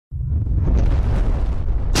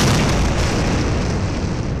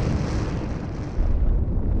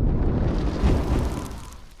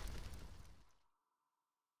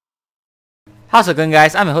How's it going,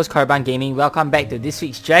 guys? I'm your host Korriban Gaming. Welcome back to this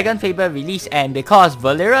week's DragonFable release, and because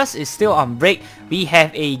Valerius is still on break, we have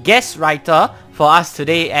a guest writer for us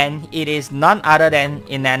today, and it is none other than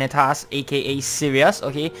Inanitas, aka Sirius.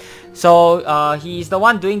 Okay, so he's the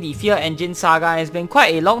one doing the Fear Engine saga, and it's been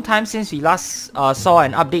quite a long time since we last saw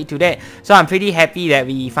an update to that, so I'm pretty happy that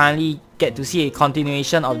we finally get to see a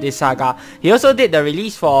continuation of this saga. He also did the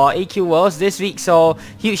release for AQ Worlds this week, so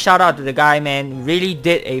huge shout out to the guy, man. Really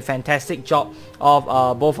did a fantastic job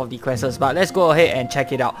of both of the quests. But let's go ahead and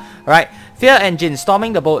check it out. Alright, Fear Engine,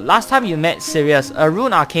 storming the boat. Last time you met Sirius, a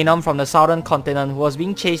rune arcanum from the southern continent who was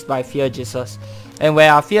being chased by Fear Gisses. And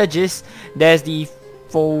where are Fear Gis, there's the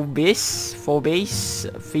Phoebus,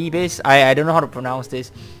 I don't know how to pronounce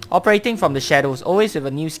this, operating from the shadows, always with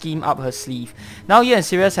a new scheme up her sleeve. Now you and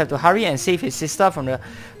Sirius have to hurry and save his sister from the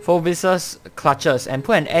Phoebus' clutches and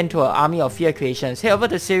put an end to her army of fear creations. Head over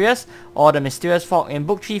to Sirius or the Mysterious Fog in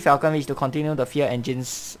Book 3 Falcon Reach to continue the Fear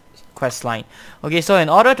Engine's quest line. Okay, so in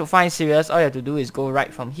order to find Sirius, all you have to do is go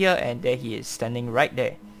right from here, and there he is, standing right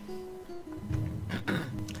there.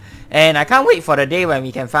 And I can't wait for the day when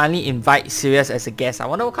we can finally invite Sirius as a guest. I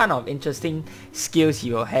wonder what kind of interesting skills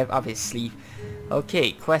he will have up his sleeve.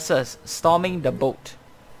 Okay, quests. Storming the boat.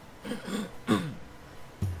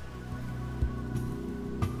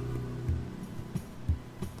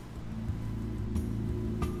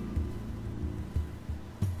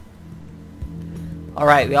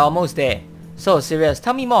 Alright, we're almost there. So, Sirius,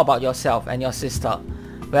 tell me more about yourself and your sister.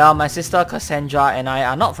 Well, my sister Cassandra and I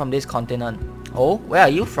are not from this continent. Oh, where are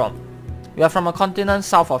you from? We are from a continent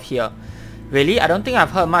south of here. Really? I don't think I've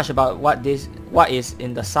heard much about what is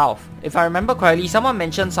in the south. If I remember correctly, someone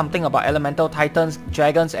mentioned something about elemental titans,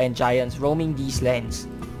 dragons and giants roaming these lands.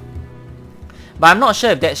 But I'm not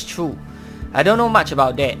sure if that's true. I don't know much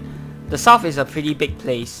about that. The south is a pretty big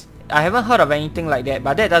place. I haven't heard of anything like that,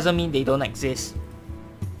 but that doesn't mean they don't exist.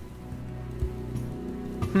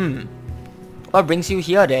 What brings you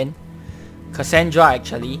here then? Cassandra,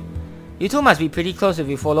 actually. You two must be pretty close if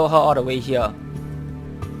you follow her all the way here.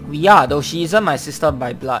 We are, though she isn't my sister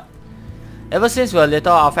by blood. Ever since we were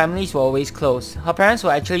little, our families were always close. Her parents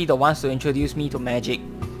were actually the ones to introduce me to magic.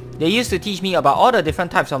 They used to teach me about all the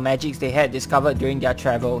different types of magics they had discovered during their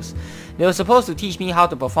travels. They were supposed to teach me how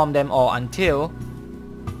to perform them all until...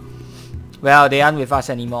 well, they aren't with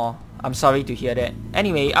us anymore. I'm sorry to hear that.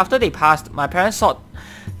 Anyway, after they passed, my parents saw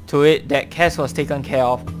to it that Cass was taken care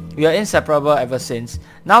of. We are inseparable ever since.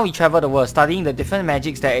 Now we travel the world studying the different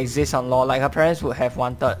magics that exist on lore like her parents would have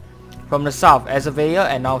wanted. From the south, as a Veil,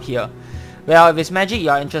 and now here. Well, if it's magic you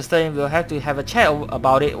are interested in, we'll have to have a chat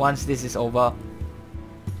about it once this is over.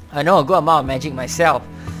 I know a good amount of magic myself.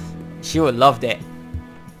 She would love that.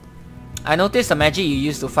 I noticed the magic you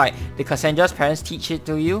used to fight. Did Cassandra's parents teach it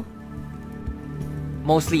to you?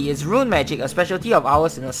 Mostly, it's rune magic, a specialty of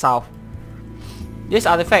ours in the south. This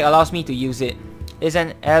artifact allows me to use it. It's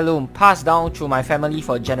an heirloom passed down through my family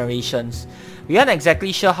for generations. We aren't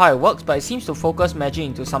exactly sure how it works, but it seems to focus magic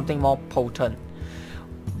into something more potent.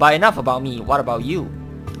 But enough about me, what about you?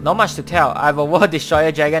 Not much to tell. I have a world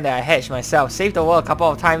destroyer dragon that I hatched myself, saved the world a couple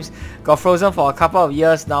of times, got frozen for a couple of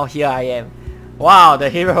years, now here I am. Wow,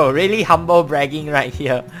 the hero, really humble bragging right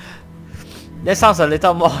here. That sounds a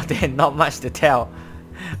little more than not much to tell.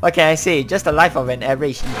 What can I say, just the life of an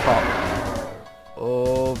average epoch.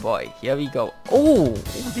 Oh boy, here we go. Oh,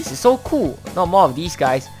 this is so cool. Not more of these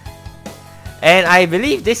guys. And I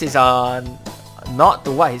believe this is a nod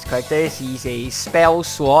to what his character is. He's a spell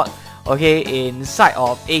sword, okay, inside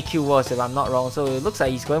of AQ Worlds if I'm not wrong. So it looks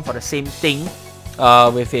like he's going for the same thing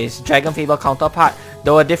with his DragonFable counterpart,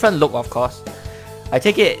 though a different look of course. I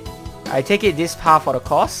take it this par for the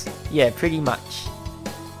course? Yeah, pretty much.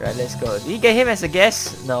 Right, let's go. Did you get him as a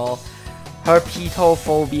guest? No.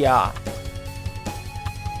 Herpetophobia.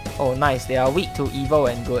 Oh nice, they are weak to evil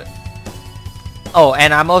and good. Oh,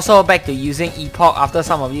 and I'm also back to using Epoch after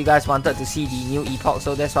some of you guys wanted to see the new Epoch,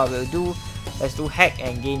 so that's what we'll do. Let's do hack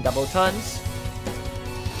and gain double turns.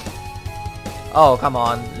 Oh, come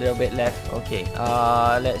on, a little bit left. Okay,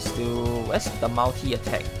 let's do... where's the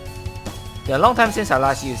multi-attack? It's been a long time since I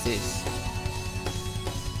last used this.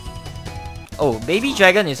 Oh, Baby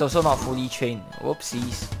Dragon is also not fully trained.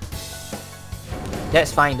 Whoopsies.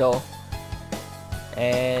 That's fine though.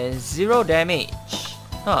 And 0 damage.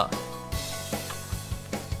 Huh.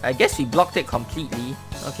 I guess we blocked it completely.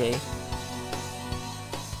 Okay.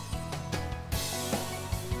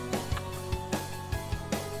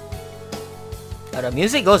 The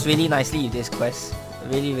music goes really nicely with this quest.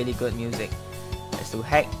 Really, really good music. Let's do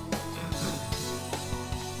hack.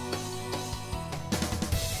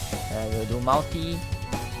 And we'll do multi.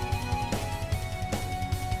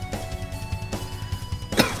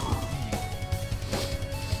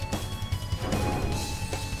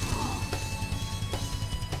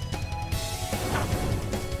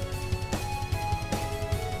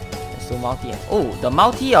 to multi. Oh, the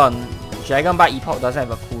multi on Dragon Bite Epoch doesn't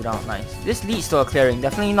have a cooldown. Nice. This leads to a clearing.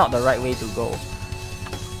 Definitely not the right way to go.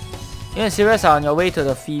 You and Sirius are on your way to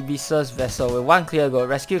the Phoebus' vessel. With one clear goal,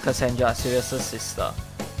 rescue Cassandra, Sirius' sister.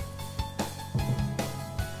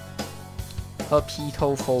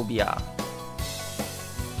 Herpetophobia.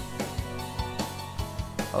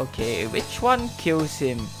 Okay, which one kills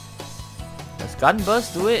him? Does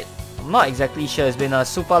Gunburst do it? I'm not exactly sure. It's been a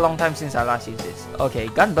super long time since I last used this. Okay,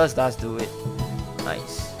 Gunburst does do it.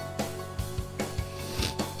 Nice.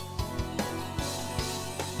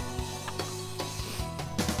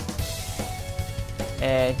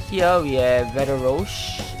 And here we have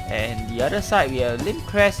Veteroche, and the other side we have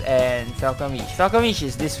Limcrest and Falcon Reach. Falcon Reach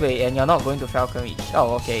is this way, and you're not going to Falcon Reach.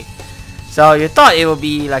 Oh, okay. So you thought it would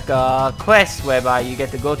be like a quest whereby you get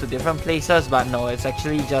to go to different places, but no, it's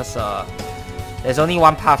actually just there's only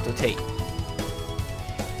one path to take.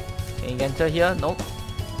 Can you enter here? Nope.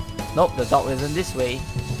 Nope, the dog isn't this way.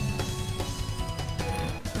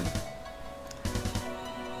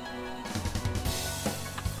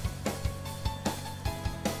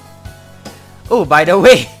 Oh, by the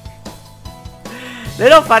way,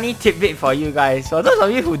 little funny tidbit for you guys. For those of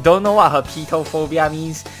you who don't know what herpetophobia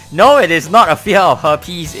means, no, it is not a fear of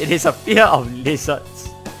herpes, it is a fear of lizards.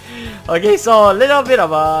 Okay, so a little bit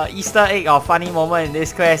of a Easter egg or funny moment in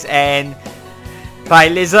this quest, and by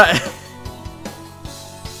lizard.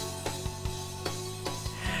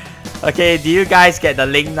 Okay, do you guys get the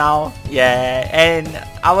link now? Yeah, and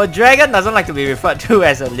our dragon doesn't like to be referred to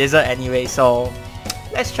as a lizard anyway, so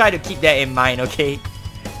let's try to keep that in mind, okay?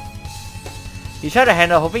 You try to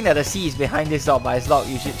handle hoping that the sea is behind this dog, but it's locked.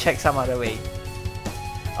 You should check some other way.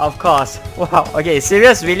 Of course. Wow, okay,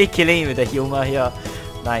 Sirius really killing it with the humor here.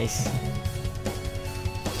 Nice.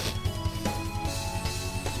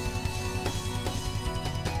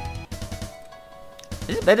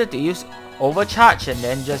 Is it better to use overcharge and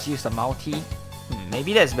then just use the multi?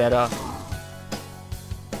 Maybe that's better.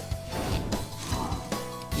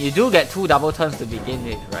 You do get 2 double turns to begin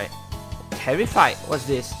with, right? Terrified, what's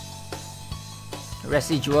this?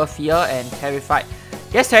 Residual fear and terrified.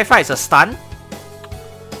 Yes, terrified is a stun.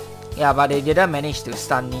 Yeah, but they didn't manage to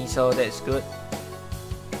stun me, so that's good.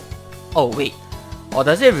 Oh wait, or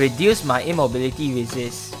does it reduce my immobility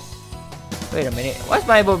resist? Wait a minute, why's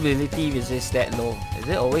my immobility resist that low? Is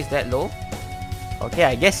it always that low? Okay,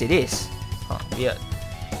 I guess it is. Huh, weird.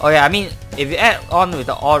 Oh yeah, I mean, if you add on with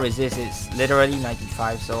the all resist, it's literally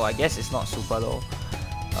 95, so I guess it's not super low.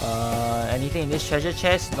 Anything in this treasure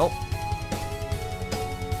chest? Nope.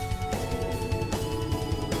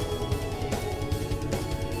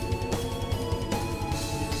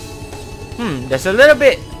 There's a little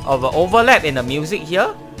bit of an overlap in the music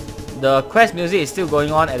here. The quest music is still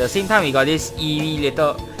going on. At the same time, we got this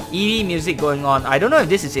eerie music going on. I don't know if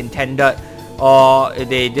this is intended or if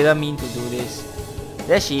they didn't mean to do this.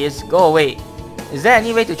 There she is. Go away. Is there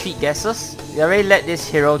any way to treat guesses? They already let this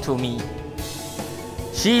hero to me.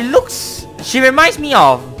 She reminds me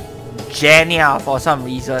of Jania for some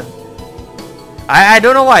reason. I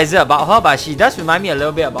don't know what is it about her, but she does remind me a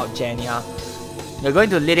little bit about Jania. You're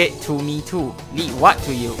going to lead it to me too. Lead what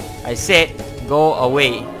to you? I said, go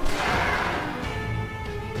away.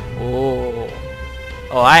 Oh.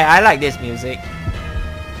 Oh, I like this music.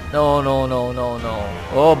 No.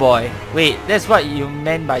 Oh boy. Wait, that's what you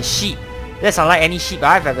meant by sheep. That's unlike any sheep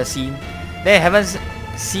I've ever seen. Then I haven't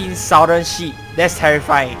seen southern sheep. That's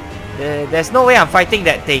terrifying. There's no way I'm fighting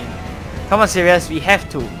that thing. Come on, Sirius, we have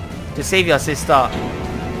to save your sister.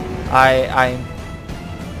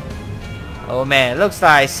 Oh man, looks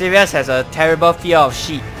like Sirius has a terrible fear of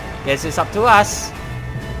sheep. Guess it's up to us.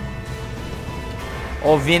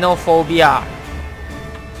 Ovinophobia.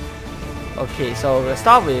 Okay, so we'll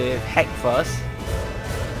start with Hack first.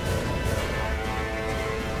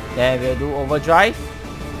 Then we'll do Overdrive.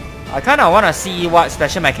 I kinda wanna see what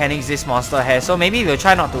special mechanics this monster has, so maybe we'll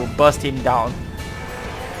try not to burst him down.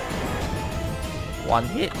 One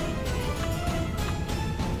hit.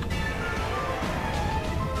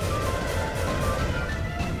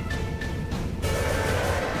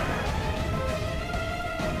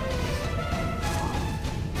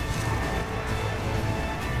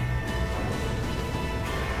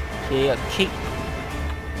 Okay, a kick.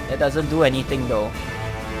 That doesn't do anything though.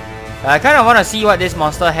 I kind of want to see what this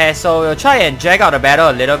monster has, so we'll try and drag out the battle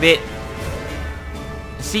a little bit.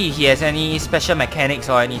 See if he has any special mechanics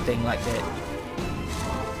or anything like that.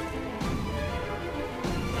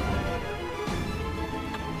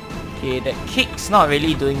 Okay, that kick's not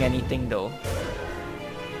really doing anything though.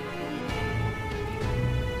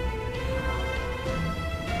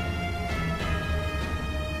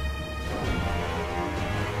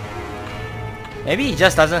 Maybe he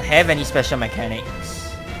just doesn't have any special mechanics.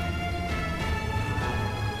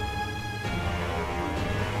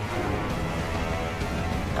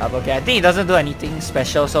 Okay, I think it doesn't do anything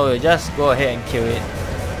special, so we'll just go ahead and kill it.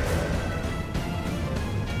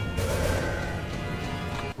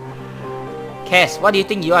 Cass, what do you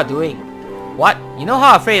think you are doing? What? You know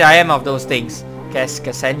how afraid I am of those things.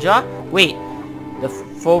 Cassandra? Wait, the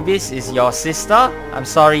Phobos is your sister? I'm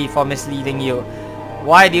sorry for misleading you.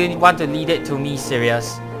 Why do you want to lead it to me,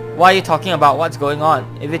 Sirius? Why are you talking about what's going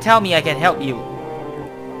on? If you tell me, I can help you.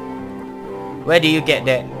 Where do you get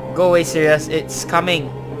that? Go away, Sirius. It's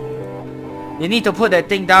coming. You need to put that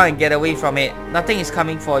thing down and get away from it. Nothing is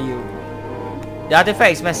coming for you. The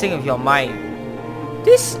artifact is messing with your mind.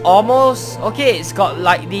 This almost... Okay, it's got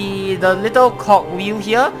like the little cog wheel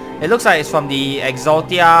here. It looks like it's from the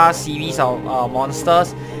Exaltia series of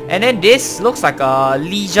monsters. And then this looks like a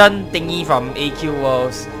Legion thingy from AQ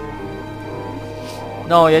Worlds.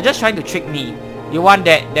 No, you're just trying to trick me. You want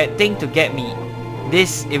that thing to get me.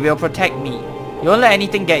 This, it will protect me. You won't let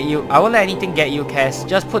anything get you. I won't let anything get you, Cass.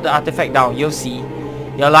 Just put the artifact down. You'll see.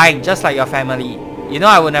 You're lying, just like your family. You know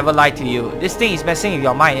I will never lie to you. This thing is messing with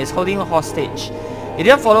your mind. It's holding you hostage. You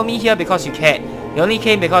didn't follow me here because you cared. You only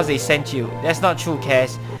came because they sent you. That's not true,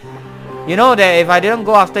 Cass. You know that if I didn't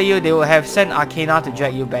go after you, they would have sent Arcana to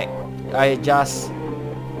drag you back. I just...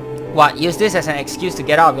 What? Use this as an excuse to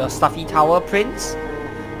get out of your stuffy tower, Prince?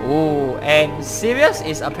 Oh, and Sirius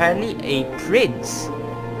is apparently a prince.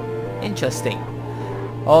 Interesting.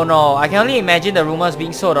 Oh no, I can only imagine the rumors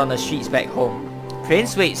being sold on the streets back home.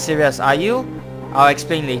 Prince, wait, Sirius, are you? I'll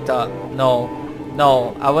explain later. No,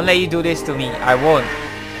 I won't let you do this to me. I won't.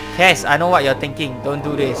 Cass, I know what you're thinking. Don't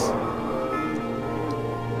do this.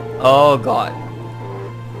 Oh god.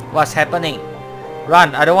 What's happening?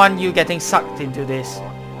 Run, I don't want you getting sucked into this.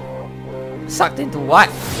 Sucked into what?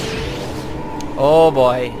 Oh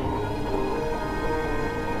boy.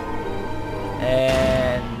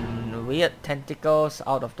 And weird tentacles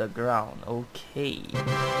out of the ground. Okay.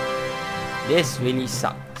 This really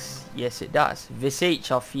sucks. Yes, it does.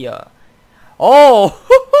 Visage of Fear. Oh!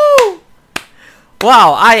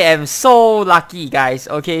 Wow, I am so lucky, guys.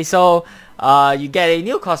 Okay, so you get a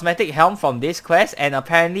new cosmetic helm from this quest, and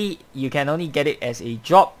apparently you can only get it as a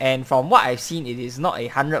drop, and from what I've seen, it is not a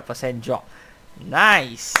 100% drop.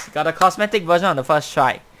 Nice! Got a cosmetic version on the first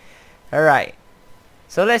try. Alright.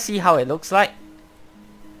 So let's see how it looks like.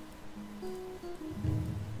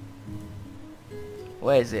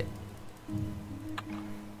 Where is it?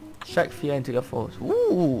 Strike fear into your foes.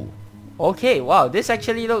 Ooh! Okay, wow, this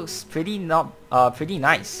actually looks pretty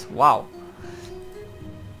nice. Wow.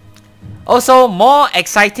 Also, more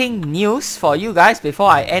exciting news for you guys before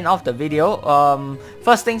I end off the video.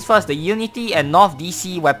 First things first, the Unity and North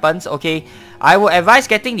DC weapons, okay, I would advise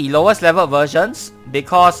getting the lowest level versions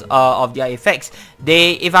because of their effects.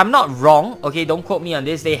 They, if I'm not wrong, okay, don't quote me on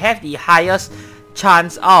this, they have the highest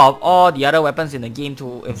chance out of all the other weapons in the game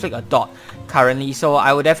to inflict a dot currently. So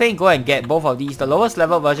I would definitely go and get both of these. The lowest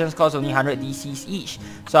level versions cost only 100 DCs each.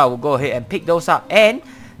 So I will go ahead and pick those up. And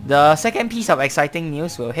the second piece of exciting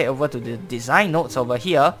news, we'll head over to the design notes over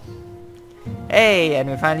here. Hey, and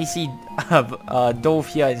we finally see Dove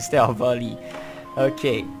here instead of Burly.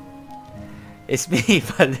 Okay. It's me,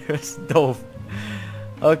 Valerius Dove.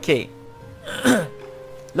 Okay.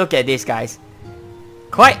 Look at this, guys.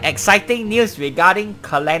 Quite exciting news regarding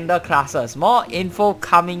calendar classes. More info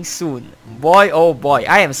coming soon. Boy, oh boy,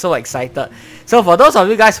 I am so excited. So for those of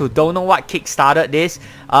you guys who don't know what kickstarted this,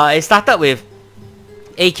 it started with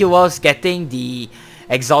AQ Worlds getting the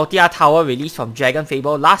Exaltia Tower released from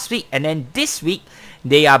DragonFable last week, and then this week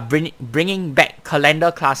they are bringing back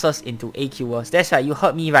calendar classes into AQ Worlds. That's right, you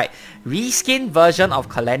heard me right. Reskin version of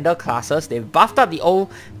calendar classes. They've buffed up the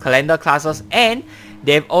old calendar classes, and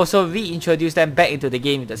they've also reintroduced them back into the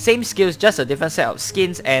game with the same skills, just a different set of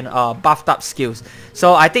skins and buffed up skills.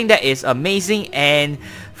 So I think that is amazing, and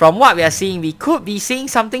from what we are seeing, we could be seeing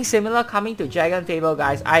something similar coming to DragonFable,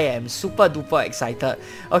 guys. I am super duper excited.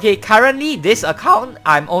 Okay, currently this account,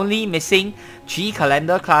 I'm only missing 3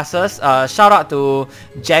 calendar classes. Shout out to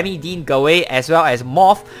Jamie Dean Gaway as well as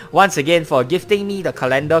Morph once again for gifting me the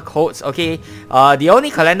calendar codes. Okay, the only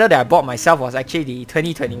calendar that I bought myself was actually the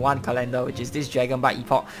 2021 calendar, which is this Dragon Bite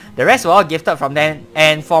Epoch. The rest were all gifted from them.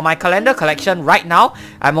 And for my calendar collection right now,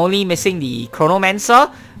 I'm only missing the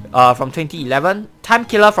Chronomancer from 2011, Time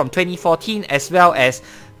Killer from 2014, as well as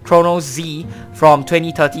Chrono Z from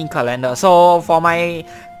 2013 calendar. So for my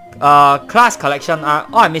class collection, all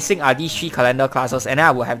I'm missing are these 3 calendar classes, and then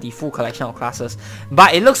I will have the full collection of classes.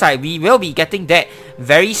 But it looks like we will be getting that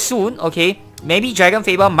very soon. Okay, maybe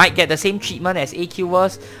DragonFable might get the same treatment as AQ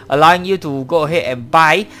Worlds, allowing you to go ahead and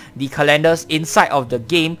buy the calendars inside of the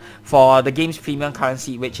game for the game's premium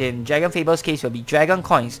currency, which in DragonFable's case will be Dragon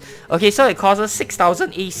Coins. Okay, so it costs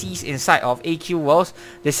 6,000 ACs inside of AQ Worlds.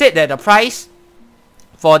 They said that the price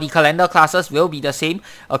for the calendar classes will be the same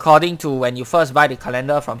according to when you first buy the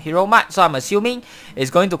calendar from Hero Mart. So I'm assuming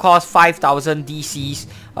it's going to cost 5,000 DCs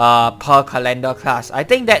per calendar class. I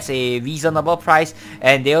think that's a reasonable price,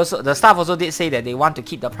 and the staff also did say that they want to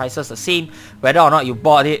keep the prices the same whether or not you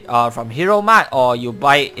bought it from Hero Mart or you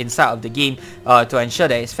buy it inside of the game to ensure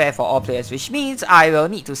that it's fair for all players, which means I will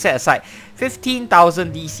need to set aside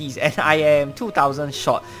 15,000 DCs and I am 2,000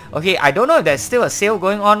 short. Okay, I don't know if there's still a sale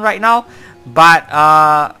going on right now,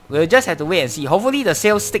 but we'll just have to wait and see. Hopefully the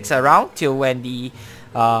sale sticks around till when the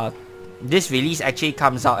this release actually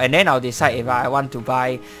comes out, and then I'll decide if I want to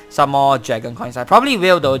buy some more Dragon Coins. I probably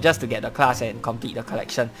will though, just to get the class and complete the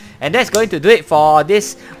collection. And that's going to do it for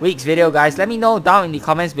this week's video, guys. Let me know down in the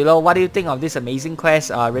comments below what do you think of this amazing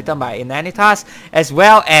quest written by Inanitas, as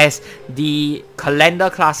well as the calendar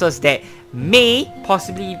classes that may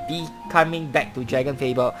possibly be coming back to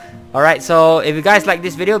DragonFable. Alright, so if you guys like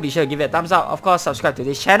this video, be sure to give it a thumbs up. Of course, subscribe to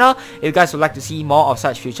this channel if you guys would like to see more of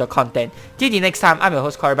such future content. Till the next time, I'm your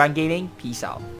host, Korriban Gaming. Peace out.